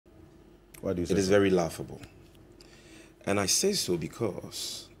Why do you say It is so? very laughable. And I say so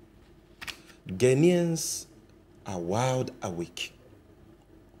because Ghanaians are wide awake.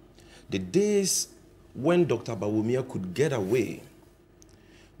 The days when Dr. Bawumia could get away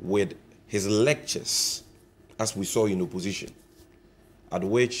with his lectures, as we saw in opposition, at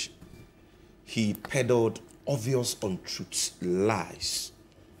which he peddled obvious untruths, lies,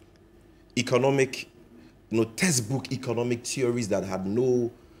 economic, textbook economic theories that had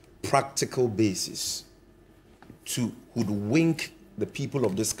no practical basis to hoodwink the people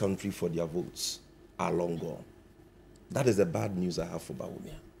of this country for their votes, are long gone. That is the bad news I have for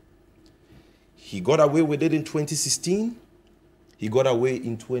Bawumia. He got away with it in 2016. He got away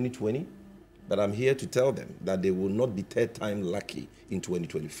in 2020. But I'm here to tell them that they will not be third time lucky in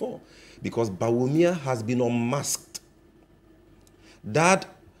 2024 because Bawumia has been unmasked. That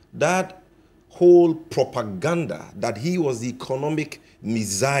whole propaganda that he was the economic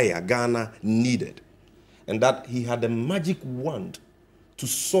messiah Ghana needed and that he had a magic wand to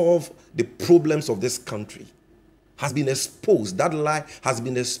solve the problems of this country has been exposed. That lie has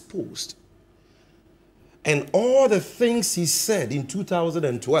been exposed. And all the things he said in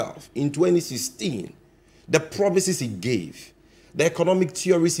 2012, in 2016, the promises he gave, the economic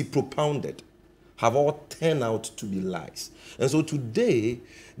theories he propounded, have all turned out to be lies. And so today,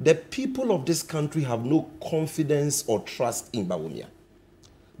 the people of this country have no confidence or trust in Bawumia.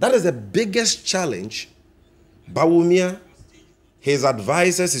 That is the biggest challenge Bawumia, his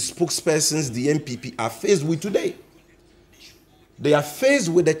advisors, his spokespersons, the MPP are faced with today. They are faced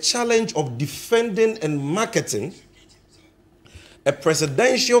with the challenge of defending and marketing a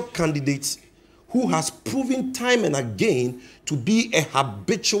presidential candidate who has proven time and again to be a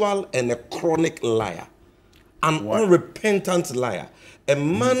habitual and a chronic liar, an unrepentant liar, a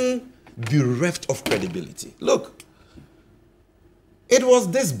man bereft of credibility. Look, it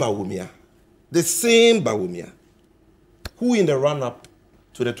was this Bawumia, the same Bawumia, who in the run-up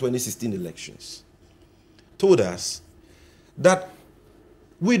to the 2016 elections told us that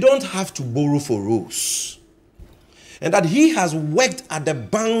we don't have to borrow for rose, and that he has worked at the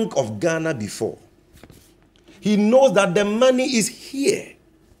Bank of Ghana before. He knows that the money is here.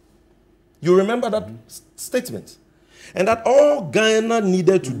 You remember that statement? And that all Ghana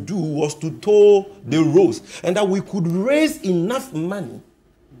needed to do was to tow the roads, and that we could raise enough money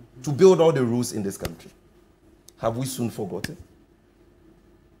to build all the roads in this country. Have we soon forgotten?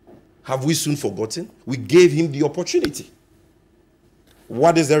 Have we soon forgotten? We gave him the opportunity.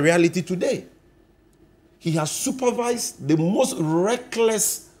 What is the reality today? He has supervised the most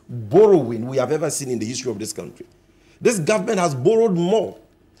reckless borrowing we have ever seen in the history of this country. This government has borrowed more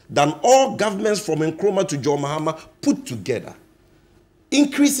than all governments from Nkrumah to John Mahama put together,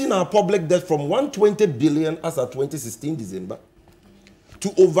 increasing our public debt from 120 billion as of 2016 December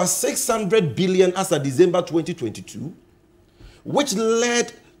to over 600 billion as of December 2022, which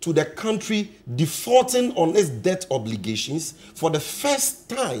led to the country defaulting on its debt obligations for the first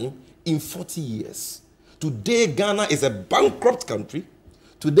time in 40 years. Today, Ghana is a bankrupt country.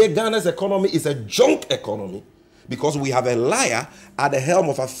 Today, Ghana's economy is a junk economy because we have a liar at the helm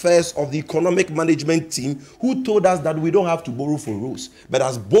of affairs of the economic management team who told us that we don't have to borrow for roads, but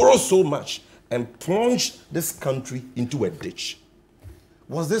has borrowed so much and plunged this country into a ditch.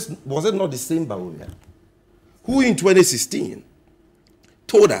 Was it not the same Bawumia who in 2016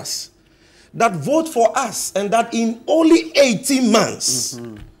 told us that vote for us and that in only 18 months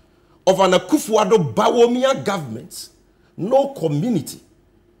of an Akufo-Addo Bawumia government, no community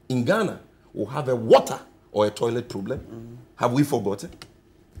in Ghana will have a water or a toilet problem? Have we forgotten?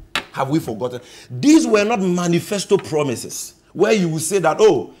 Have we forgotten? These were not manifesto promises where you will say that,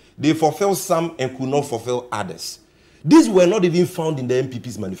 oh, they fulfill some and could not fulfill others. These were not even found in the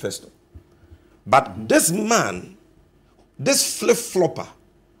MPP's manifesto. But this man, this flip-flopper,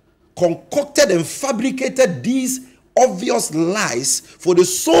 concocted and fabricated these obvious lies for the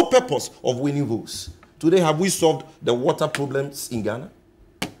sole purpose of winning votes. Today, have we solved the water problems in Ghana?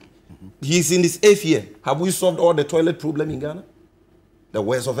 He's in his 8th year. Have we solved all the toilet problem in Ghana? The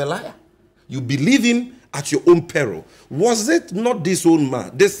words of a liar. You believe him at your own peril. Was it not this old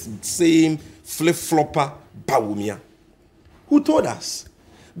man, this same flip-flopper Bawumia, who told us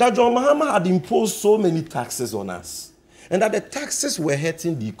that John Mahama had imposed so many taxes on us, and that the taxes were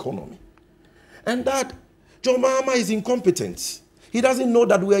hurting the economy, and that John Mahama is incompetent? He doesn't know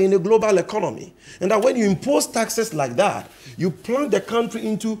that we are in a global economy, and that when you impose taxes like that, you plunge the country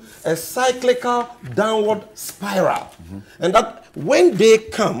into a cyclical downward spiral, and that when they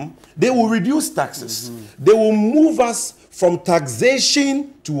come, they will reduce taxes. They will move us from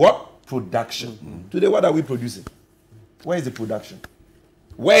taxation to what? Production. Today, what are we producing? Where is the production?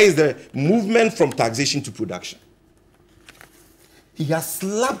 Where is the movement from taxation to production? He has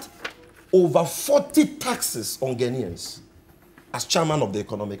slapped over 40 taxes on Ghanaians as chairman of the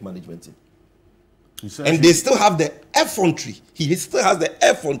economic management team. And they still have the effrontery. He still has the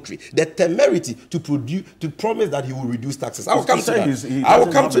effrontery, the temerity to promise that he will reduce taxes. I will come to that. I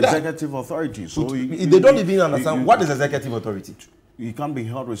will come to that. Executive authority. So they don't even understand what is executive authority. He can't be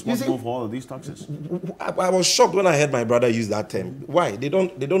held responsible for all of these taxes. I was shocked when I heard my brother use that term. Why? They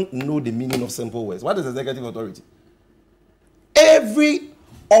don't know the meaning of simple words. What is executive authority? Every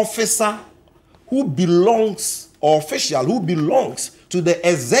officer who belongs, or official who belongs to the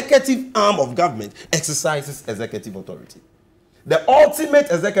executive arm of government exercises executive authority. The ultimate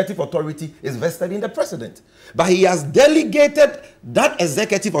executive authority is vested in the president. But he has delegated that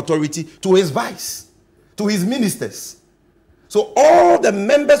executive authority to his vice, to his ministers. So all the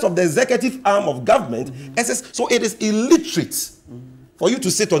members of the executive arm of government, so it is illiterate for you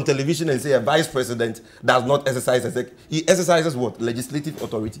to sit on television and say a vice president does not exercise, he exercises what? Legislative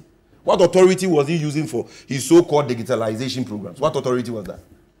authority. What authority was he using for his so-called digitalization programs? What authority was that?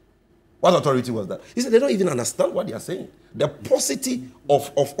 What authority was that? He said they don't even understand what they are saying. The paucity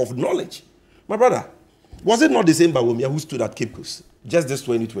of knowledge. My brother, was it not the same Bawumia who stood at Cape Coast just this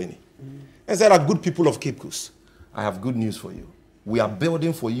 2020 and said that good people of Cape Coast, I have good news for you. We are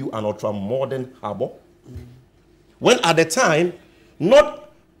building for you an ultra-modern harbor. When at the time,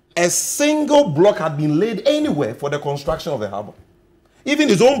 not a single block had been laid anywhere for the construction of a harbor. Even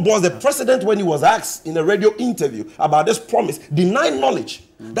his own boss, the president, when he was asked in a radio interview about this promise, denied knowledge.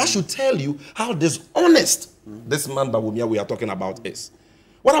 That should tell you how dishonest this man Bawumia we are talking about is.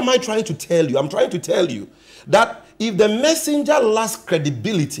 What am I trying to tell you? I'm trying to tell you that if the messenger lacks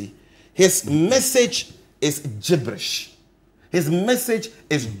credibility, his message is gibberish. His message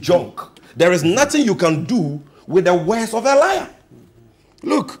is junk. There is nothing you can do with the words of a liar.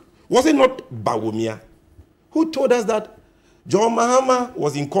 Look, was it not Bawumia who told us that John Mahama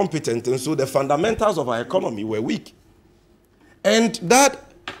was incompetent and so the fundamentals of our economy were weak? And that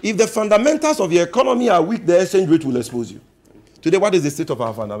if the fundamentals of your economy are weak, the exchange rate will expose you. Today, what is the state of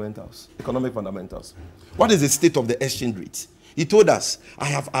our fundamentals? Economic fundamentals. What is the state of the exchange rate? He told us, I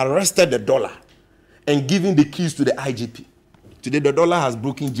have arrested the dollar and given the keys to the IGP. Today, the dollar has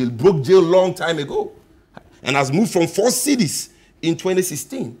broke jail long time ago, and has moved from 4 cedis in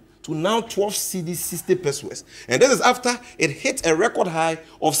 2016 to now 12 cedis, 60 pesos. And this is after it hit a record high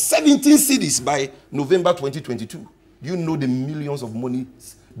of 17 cedis by November 2022. Do you know the millions of money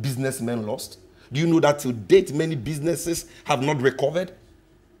businessmen lost? Do you know that to date many businesses have not recovered?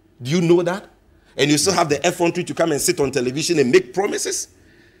 Do you know that? And you still have the effrontery to come and sit on television and make promises?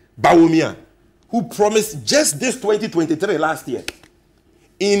 Bawumia, who promised just this 2023 last year.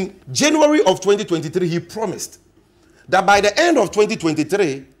 In January of 2023, he promised that by the end of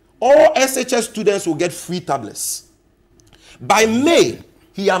 2023, all SHS students will get free tablets. By May,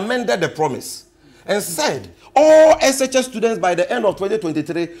 he amended the promise and said all SHS students by the end of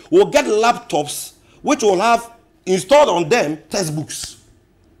 2023 will get laptops which will have installed on them textbooks.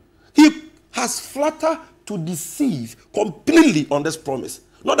 He has flattered to deceive completely on this promise.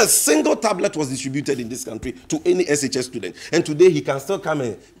 Not a single tablet was distributed in this country to any SHS student. And today he can still come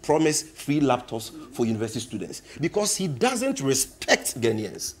and promise free laptops for university students because he doesn't respect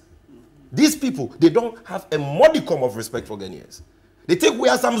Ghanaians. These people, they don't have a modicum of respect for Ghanaians. They think we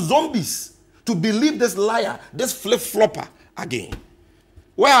are some zombies to believe this liar, this flip-flopper again.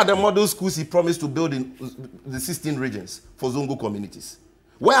 Where are the model schools he promised to build in the 16 regions for Zongo communities?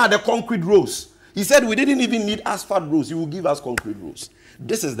 Where are the concrete roads? He said we didn't even need asphalt roads. He will give us concrete roads.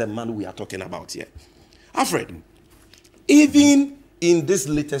 This is the man we are talking about here. Alfred, even in this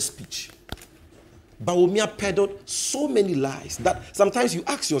latest speech, Bawumia peddled so many lies that sometimes you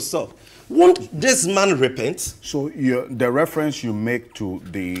ask yourself, won't this man repent? So the reference you make to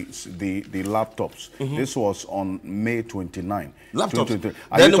the laptops, this was on May 29. Laptops.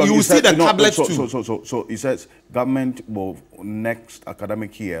 Then you will see the tablets too. So he says government will next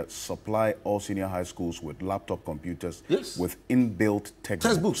academic year supply all senior high schools with laptop computers with inbuilt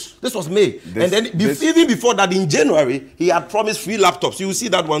textbooks. This was May. And then even before that, in January, he had promised free laptops. You will see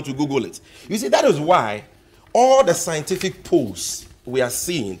that one to Google it. You see, that is why all the scientific polls we are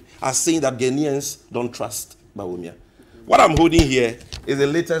saying that Ghanaians don't trust Bawumia. What I'm holding here is the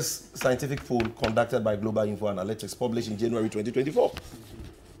latest scientific poll conducted by Global Info Analytics, published in January 2024.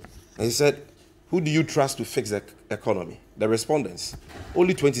 And he said, who do you trust to fix the economy? The respondents.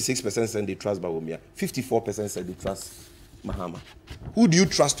 Only 26% said they trust Bawumia. 54% said they trust Mahama. Who do you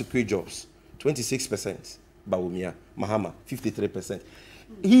trust to create jobs? 26% Bawumia. Mahama, 53%.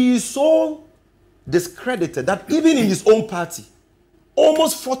 He is so discredited that even in his own party,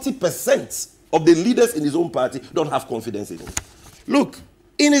 Almost 40% of the leaders in his own party don't have confidence in him. Look,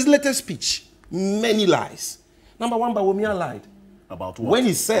 in his latest speech, many lies. Number one, Bawumia lied. About what? When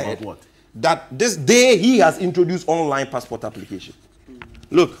he said that this day he has introduced online passport application.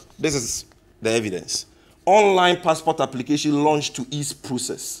 Look, this is the evidence. Online passport application launched to ease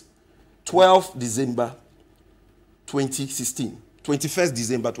process. 12 December 2016. 21st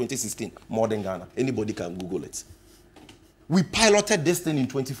December 2016. Modern Ghana. Anybody can Google it. We piloted this thing in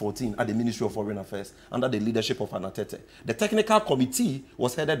 2014 at the Ministry of Foreign Affairs under the leadership of Anatete. The technical committee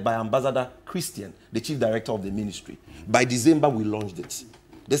was headed by Ambassador Christian, the chief director of the ministry. By December, we launched it.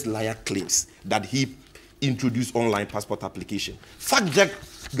 This liar claims that he introduced online passport application. Fact Check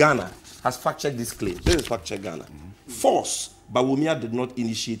Ghana has fact-checked this claim. This is Fact Check Ghana. False. Bawumia did not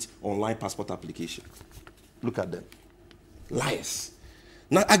initiate online passport application. Look at them. Liars.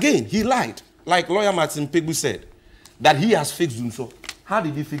 Now, again, he lied. Like lawyer Martin Pegu said, that he has fixed Dumso. How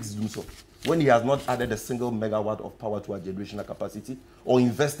did he fix Dumso? When he has not added a single megawatt of power to our generational capacity or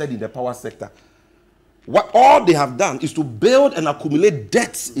invested in the power sector. What all they have done is to build and accumulate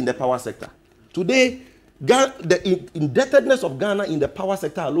debts in the power sector. Today, the indebtedness of Ghana in the power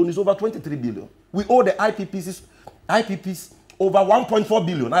sector alone is over 23 billion. We owe the IPPs over 1.4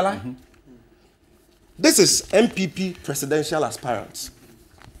 billion. I lie? This is MPP presidential aspirants.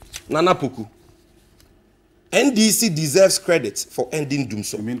 Nana Poku. NDC deserves credit for ending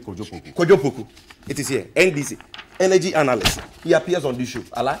Dumso. You mean Kojo Poku? Kojo Poku. It is here. NDC. Energy analyst. He appears on this show.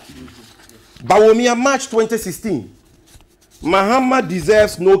 Allah. Bawumia, March 2016. Mahama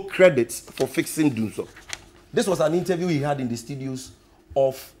deserves no credit for fixing Dumso. This was an interview he had in the studios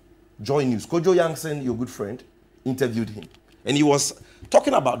of Joy News. Kojo Yankson, your good friend, interviewed him. And he was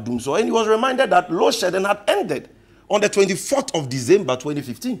talking about Dumso, and he was reminded that load shedding had ended on the 24th of December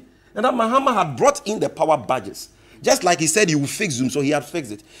 2015. And that Mahama had brought in the power badges. Just like he said he would fix Dumso, he had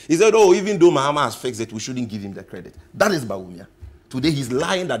fixed it. He said, oh, even though Mahama has fixed it, we shouldn't give him the credit. That is Bawumia. Today he's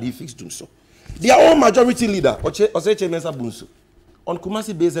lying that he fixed Dumso. Their own majority leader, Oseche Mensah Bunsu, on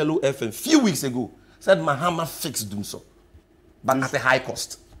Kumasi Base Hello FM, few weeks ago, said Mahama fixed Dumso, but at a high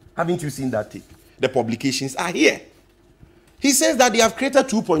cost. Haven't you seen that tape? The publications are here. He says that they have created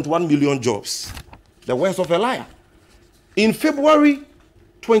 2.1 million jobs. The words of a liar. In February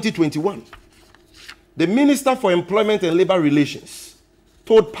 2021, the Minister for Employment and Labor Relations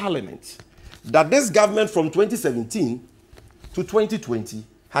told Parliament that this government from 2017 to 2020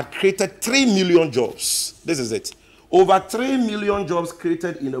 had created 3 million jobs. This is it. Over 3 million jobs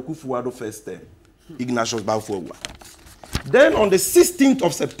created in the Akufo-Addo first term. Ignatius Balfour. Then on the 16th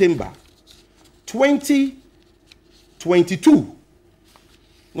of September,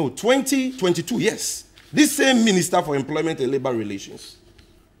 2022, yes, this same Minister for Employment and Labor Relations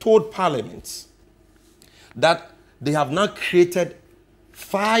told Parliament that they have now created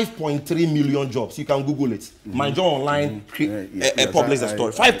 5.3 million jobs. You can Google it. My Job Online published a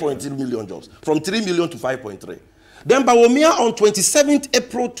story. 5.3 million jobs. From 3 million to 5.3. Then Bawumia on 27th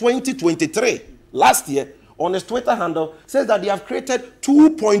April 2023, last year, on his Twitter handle, says that they have created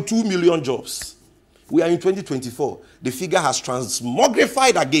 2.2 million jobs. We are in 2024. The figure has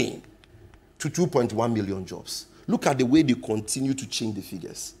transmogrified again to 2.1 million jobs. Look at the way they continue to change the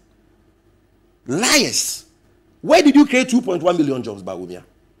figures. Liars. Where did you create 2.1 million jobs, Bawumia?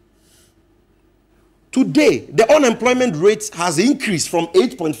 Today, the unemployment rate has increased from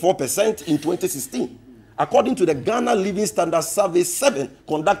 8.4% in 2016. According to the Ghana Living Standards Survey 7,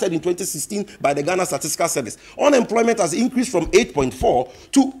 conducted in 2016 by the Ghana Statistical Service, unemployment has increased from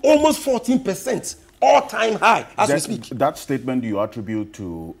 8.4 to almost 14%, all-time high as we speak. That statement you attribute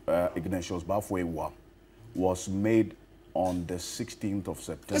to Ignatius Balfour was made on the 16th of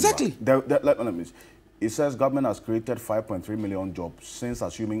September. Exactly. It says government has created 5.3 million jobs since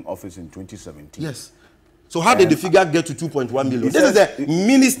assuming office in 2017. Yes. So how did the figure get to 2.1 million? This is the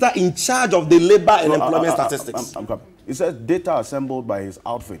minister in charge of the labor and employment statistics. It says data assembled by his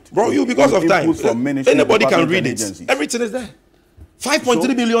outfit. Bro, you because of time. Anybody can read it. Agencies. Everything is there.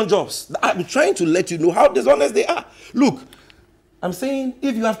 5.3 million jobs. I'm trying to let you know how dishonest they are. Look, I'm saying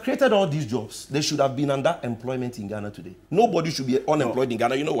if you have created all these jobs, they should have been under employment in Ghana today. Nobody should be unemployed in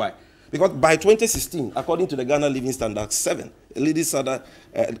Ghana. You know why? Because by 2016, according to the Ghana Living Standards 7,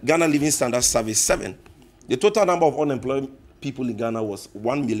 Ghana Living Standards Survey 7, the total number of unemployed people in Ghana was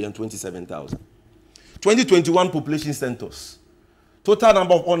 1,027,000. 2021 population census, total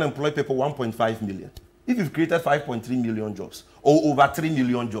number of unemployed people 1.5 million. If you've created 5.3 million jobs, or over 3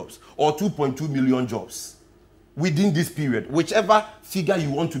 million jobs, or 2.2 million jobs within this period, whichever figure you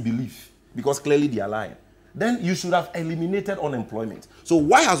want to believe, because clearly they are lying, then you should have eliminated unemployment. So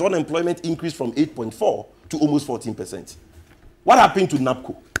why has unemployment increased from 8.4 to almost 14%? What happened to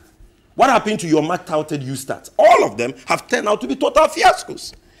NAPCO? What happened to your much-touted USTAT? All of them have turned out to be total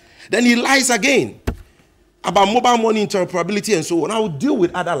fiascos. Then he lies again about mobile money interoperability and so on. I will deal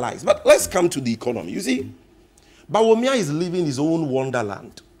with other lies. But let's come to the economy. You see, Bawumia is living his own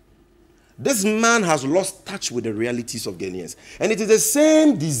wonderland. This man has lost touch with the realities of Ghanaians. And it is the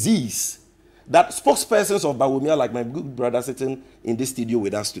same disease that spokespersons of Bawumia, like my good brother sitting in this studio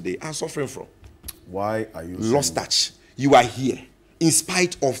with us today, are suffering from. Why are you lost touch? You are here in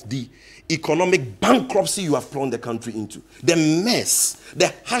spite of the economic bankruptcy you have thrown the country into, the mess,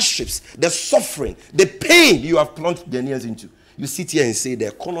 the hardships, the suffering, the pain you have plunged Ghanaians into. You sit here and say the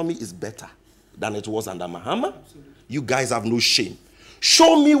economy is better than it was under Mahama. You guys have no shame.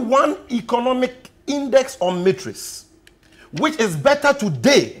 Show me one economic index or matrix which is better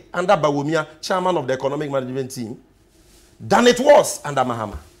today under Bawumia, chairman of the economic management team, than it was under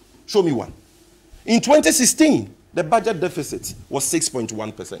Mahama. Show me one. In 2016, the budget deficit was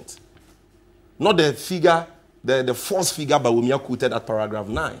 6.1%. Not the figure, the false figure Bawumia quoted at paragraph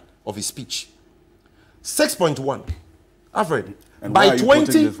 9 of his speech. 6.1. Alfred, and by where are you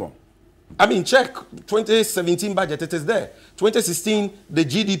quoting this from? I mean, check 2017 budget, it is there. 2016, the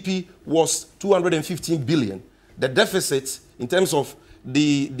GDP was 215 billion. The deficit, in terms of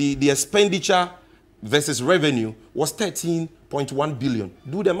the expenditure versus revenue, was 13.1 billion.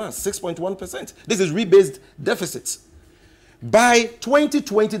 Do the math, 6.1%. This is rebased deficit. By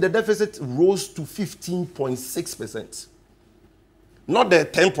 2020, the deficit rose to 15.6%. Not the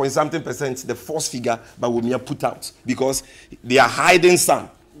 10-point-something%, the false figure Bawumia put out, because they are hiding some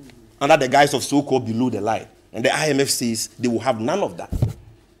under the guise of so-called below the line. And the IMF says they will have none of that.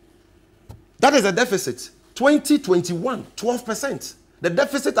 That is a deficit. 2021, 12%. The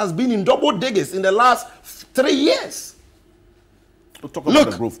deficit has been in double digits in the last 3 years. We'll talk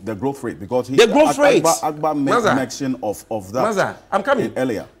about the growth rate, because the growth rate. Agba made mention of that. Maza, I'm coming.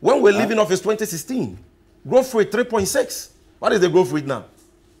 Earlier. When we're leaving office 2016, growth rate 3.6. What is the growth rate now?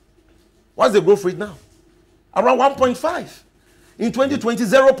 What's the growth rate now? Around 1.5. In 2020,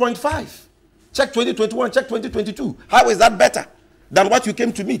 0.5. Check 2021, check 2022. How is that better than what you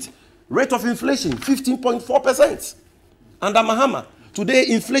came to meet? Rate of inflation, 15.4%. Under Mahama, today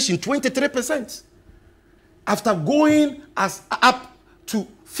inflation, 23%. After going up to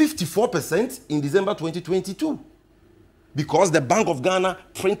 54% in December 2022. Because the Bank of Ghana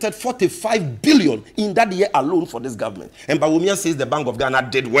printed 45 billion in that year alone for this government. And Bawumia says the Bank of Ghana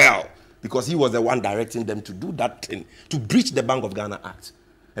did well, because he was the one directing them to do that thing, to breach the Bank of Ghana Act.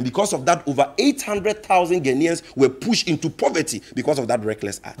 And because of that, over 800,000 Ghanaians were pushed into poverty because of that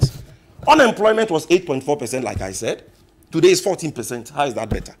reckless act. Unemployment was 8.4%, like I said. Today is 14%. How is that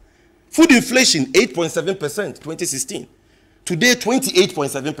better? Food inflation, 8.7%, 2016. Today,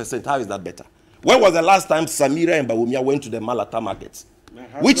 28.7%. How is that better? When was the last time Samira and Bawumia went to the Malata market?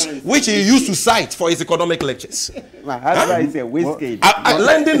 Which he used to cite for his economic lectures. My husband is a whiskey.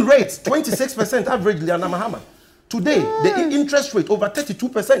 Lending rate, 26% average, Liana Mahama. Today, the interest rate over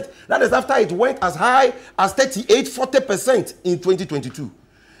 32%. That is after it went as high as 38, 40% in 2022.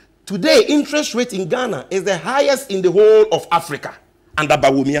 Today, interest rate in Ghana is the highest in the whole of Africa under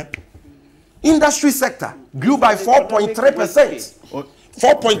Bawumia. Industry sector grew by 4.3%.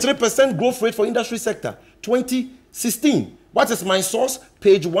 4.3% growth rate for industry sector, 2016. What is my source?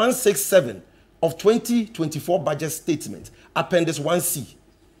 Page 167 of 2024 budget statement, Appendix 1C.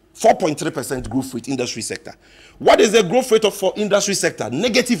 4.3% growth rate industry sector. What is the growth rate for industry sector?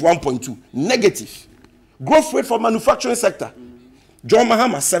 Negative 1.2. Negative. Growth rate for manufacturing sector. John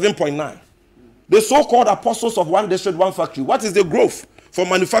Mahama, 7.9. The so-called apostles of one district, one factory. What is the growth for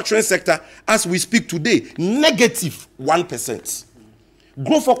manufacturing sector as we speak today? Negative 1%.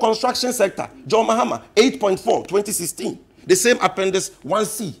 Growth for construction sector, John Mahama, 8.4, 2016. The same Appendix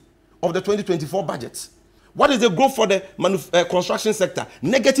 1C of the 2024 budget. What is the growth for the construction sector?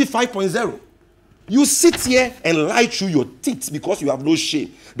 Negative 5.0. You sit here and lie through your teeth because you have no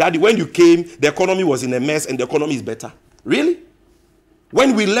shame that when you came, the economy was in a mess and the economy is better. Really?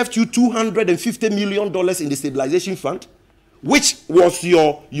 When we left you $250 million in the stabilization fund, which was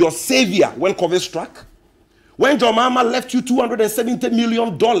your savior when COVID struck, when John Mahama left you $270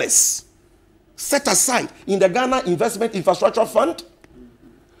 million set aside in the Ghana Investment Infrastructure Fund,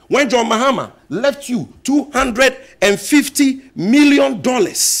 when John Mahama left you $250 million,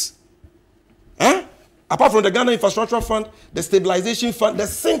 apart from the Ghana Infrastructure Fund, the Stabilization Fund, the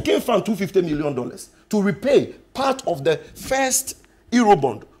Sinking Fund, $250 million to repay part of the first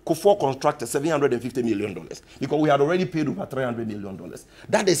Eurobond Kufuor contracted $750 million because we had already paid over $300 million.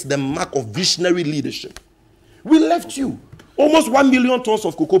 That is the mark of visionary leadership. We left you Almost 1 million tons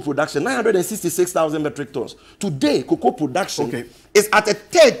of cocoa production, 966,000 metric tons. Today, cocoa production is at a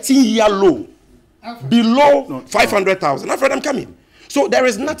 13-year low, below 500,000. Alfred, I'm coming. So there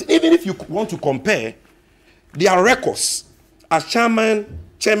is nothing, even if you want to compare their records as chairman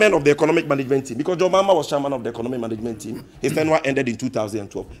of the economic management team, because John Mahama was chairman of the economic management team, his tenure ended in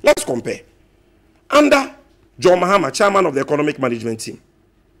 2012. Let's compare. Under John Mahama, chairman of the economic management team,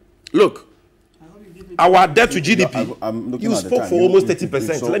 look, our debt to GDP, you spoke for almost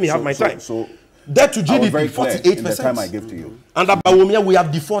 30%. Let me have my time. Debt to GDP, 48%. The time I give to you. Under Bawumia, we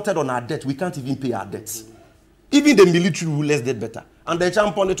have defaulted on our debt. We can't even pay our debts. Even the military rulers did better. And the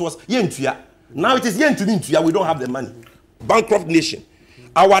champion, it was Yentuya. Now it is Yentuya. We don't have the money. Bankrupt nation.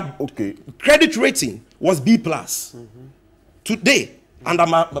 Our credit rating was B+. Today, under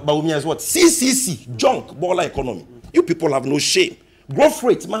Bawumia is what? CCC, junk, baller economy. You people have no shame. Growth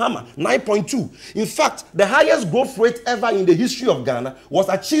rate, Mahama, 9.2. In fact, the highest growth rate ever in the history of Ghana was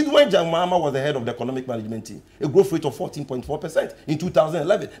achieved when John Mahama was the head of the economic management team. A growth rate of 14.4% in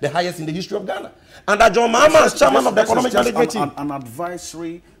 2011, the highest in the history of Ghana. And John Mahama as chairman of the economic management team. An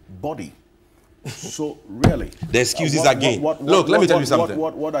advisory body. So really, the excuses again. Look, let me tell you something.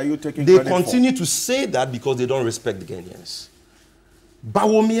 What are you taking? They continue to say that because they don't respect the Ghanaians.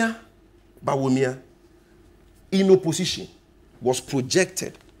 Bawumia, in opposition, was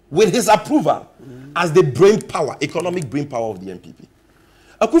projected with his approval as the brain power, economic brain power of the NPP.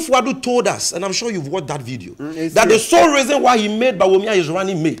 Akufo-Addo told us, and I'm sure you've watched that video, that the sole reason why he made Bawumia his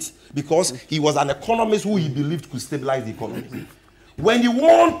running mate because he was an economist who he believed could stabilize the economy. When he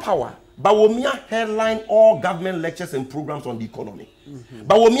won power, Bawumia headlined all government lectures and programs on the economy.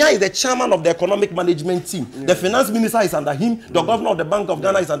 Bawumia is the chairman of the economic management team. The finance minister is under him. The governor of the Bank of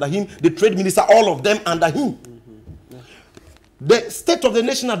Ghana is under him. The trade minister, all of them under him. The State of the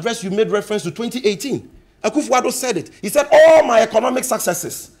Nation address you made reference to 2018. Akufo-Addo said it. He said, all my economic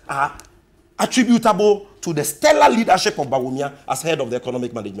successes are attributable to the stellar leadership of Bawumia as head of the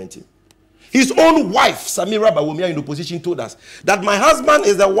economic management team. His own wife, Samira Bawumia, in opposition, told us that my husband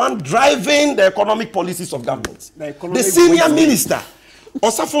is the one driving the economic policies of government. The senior minister,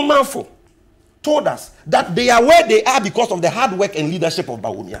 Osafo Manfo, told us that they are where they are because of the hard work and leadership of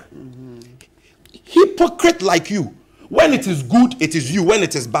Bawumia. Hypocrite like you. When it is good, it is you. When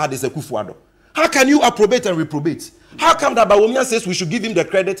it is bad, it's Akufo-Addo. How can you approbate and reprobate? How come that Bawumia says we should give him the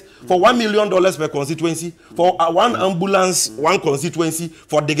credit for $1 million per constituency, for one ambulance, one constituency,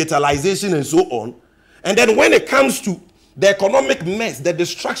 for digitalization and so on? And then when it comes to the economic mess, the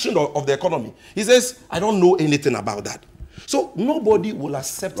destruction of the economy, he says, I don't know anything about that. So nobody will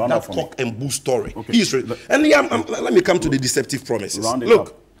accept that cock and bull story. And let me come to the deceptive promises.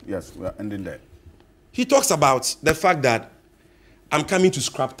 Look. Yes, we are ending there. He talks about the fact that I'm coming to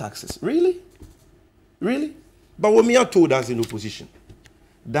scrap taxes. Really? Really? Bawumia told us in opposition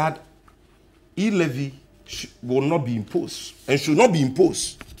that e-levy will not be imposed and should not be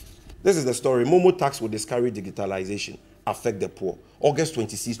imposed. This is the story. Momo tax will discourage digitalization, affect the poor. August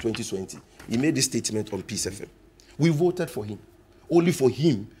 26, 2020. He made this statement on Peace FM. We voted for him, only for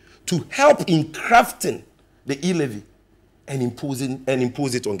him to help in crafting the e-levy and impose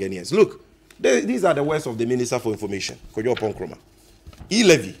it on Ghanaians. Look. These are the words of the Minister for Information, Kojo Ponkroma.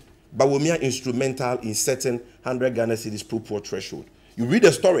 E-levy, Bawumia instrumental in setting 100 Ghana cedis pro poor threshold. You read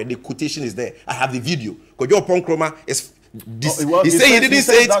the story, the quotation is there. I have the video. Kojo Ponkroma is he didn't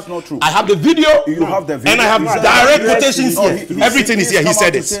say it. That's not true. I have the video. You have the video. And I have direct quotations here. Everything is here. He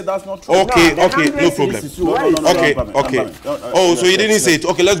said it. That's not true. Okay, no problem. Okay. Oh, so he didn't say it.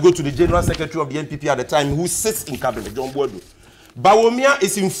 Okay, let's go to the General Secretary of the NPP at the time who sits in cabinet, John Boadu. Bawumia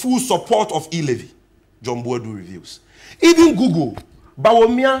is in full support of e-levy. John Boadu reveals. Even Google,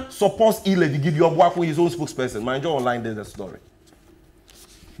 Bawumia supports e-levy. Give your work with his own spokesperson. Mind you, online there's a story.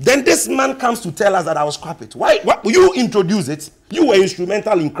 Then this man comes to tell us that I will scrap it. Why you introduce it? You were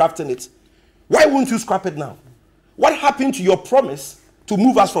instrumental in crafting it. Why won't you scrap it now? What happened to your promise to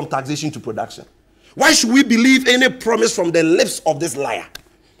move us from taxation to production? Why should we believe any promise from the lips of this liar?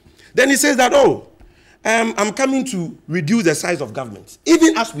 Then he says that, I'm coming to reduce the size of government.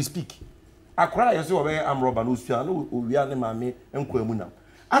 Even as we speak. As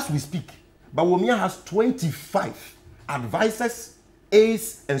we speak, Bawumia has 25 advisors,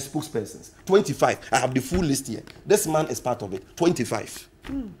 aides, and spokespersons. 25. I have the full list here. This man is part of it. 25.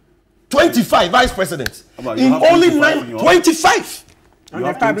 25 vice presidents. In only 25. You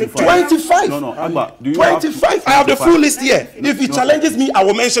have 25. 25. No, Abba, do you 25. Have I have the full list here. If he challenges me, I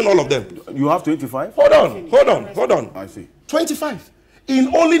will mention all of them. You have 25? Hold on. I see. 25.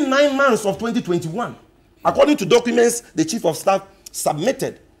 In only 9 months of 2021, according to documents the Chief of Staff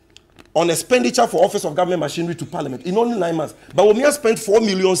submitted on expenditure for Office of Government Machinery to Parliament in only 9 months. Bawumia spent 4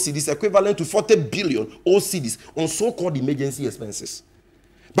 million cedis, equivalent to 40 billion old cedis, on so-called emergency expenses.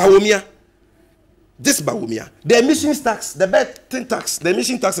 Bawumia, the emission tax, the betting tax, the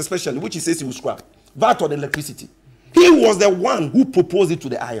emission tax especially, which he says he will scrap, VAT on electricity. He was the one who proposed it to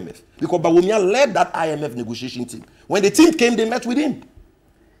the IMF, because Bawumia led that IMF negotiation team. When the team came, they met with him.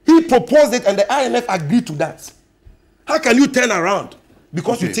 He proposed it and the IMF agreed to that. How can you turn around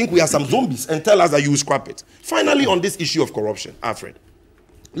because you think we are some zombies and tell us that you will scrap it? Finally, on this issue of corruption, Alfred,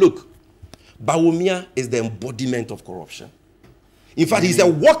 look, Bawumia is the embodiment of corruption. In fact, he's a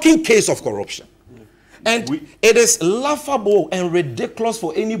walking case of corruption. And it is laughable and ridiculous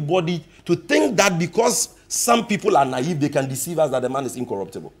for anybody to think that because some people are naive, they can deceive us that the man is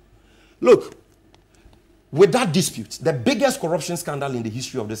incorruptible. Look, with that dispute, the biggest corruption scandal in the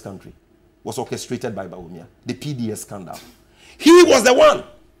history of this country was orchestrated by Bawumia, the PDS scandal. He was the one.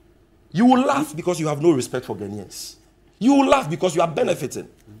 You will laugh because you have no respect for Ghanaians. You will laugh because you are benefiting.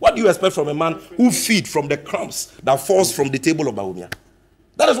 What do you expect from a man who feeds from the crumbs that falls from the table of Bawumia?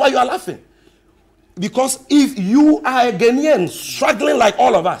 That is why you are laughing. Because if you are a Ghanaian struggling like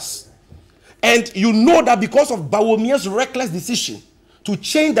all of us, and you know that because of Bawumia's reckless decision to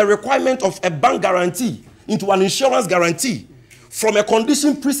change the requirement of a bank guarantee into an insurance guarantee from a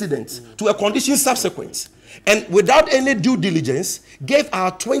condition precedent to a condition subsequent, and without any due diligence, gave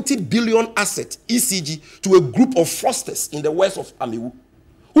our 20 billion asset, ECG, to a group of fraudsters in the west of Amewu,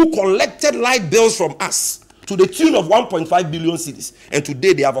 who collected light bills from us to the tune of 1.5 billion cedis. And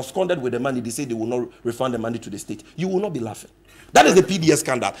today they have absconded with the money. They say they will not refund the money to the state. You will not be laughing. That is the PDS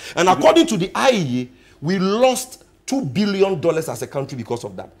scandal. And according to the IEA, we lost $2 billion as a country because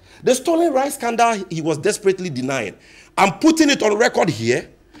of that. The stolen rice scandal, he was desperately denying. I'm putting it on record here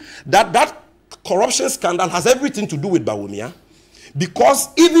that that corruption scandal has everything to do with Bawumia, because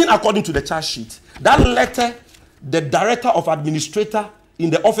even according to the charge sheet, that letter the director of administrator in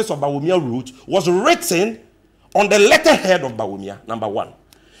the office of Bawumia wrote was written on the letterhead of Bawumia, number one.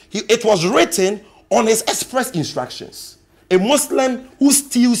 It was written on his express instructions. A Muslim who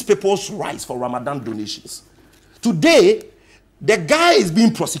steals people's rights for Ramadan donations. Today, the guy is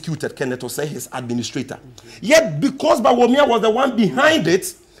being prosecuted, Kenneth Osei, his administrator. Yet, because Bawumia was the one behind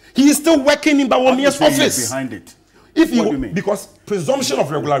it, he is still working in Bawumia's office. Behind it? If you, because presumption of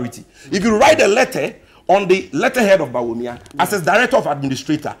regularity. If you write a letter on the letterhead of Bawumia as his director of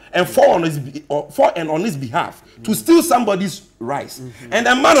administrator and for and on his behalf to steal somebody's rights, and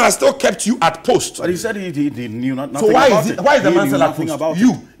the man has still kept you at post. But he said he knew nothing so why about is it. Why is the man still at post? About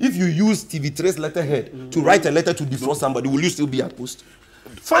if you use TV3's letterhead to write a letter to defraud somebody, will you still be at post?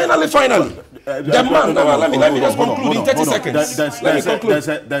 Finally, the man. Let me just conclude in 30 seconds. Let me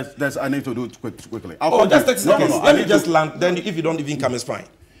conclude. I need to do it quickly. Just 30 seconds. Let me just land. Then, if you don't even come, it's fine.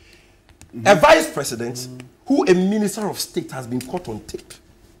 A vice president who a minister of state has been caught on tape,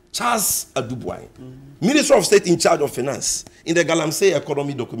 Charles Adubuain, minister of state in charge of finance, in the Galamsey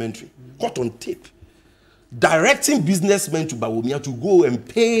economy documentary, caught on tape, directing businessmen to Bawumia to go and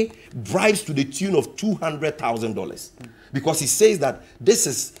pay bribes to the tune of $200,000, because he says that this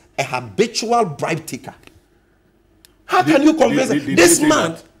is a habitual bribe taker. How can you convince this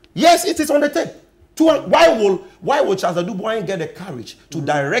man? Yes, it is on the tape. Why will Charles Adubuain get the courage to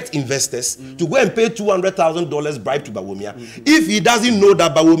direct investors to go and pay $200,000 bribe to Bawumia if he doesn't know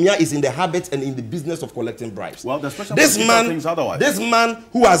that Bawumia is in the habit and in the business of collecting bribes? Well, this man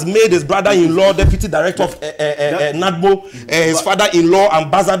who has made his brother-in-law deputy director of NADMO, his father-in-law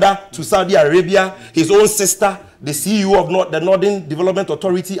ambassador to Saudi Arabia, his own sister the CEO of the Northern Development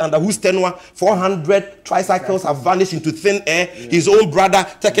Authority, under whose tenure 400 tricycles have vanished into thin air, his own brother,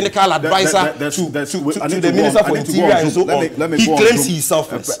 technical advisor to the Minister for Interior and so on. He claims he is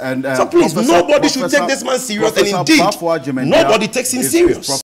selfless. So please, nobody should take this man serious, and indeed, nobody takes him serious.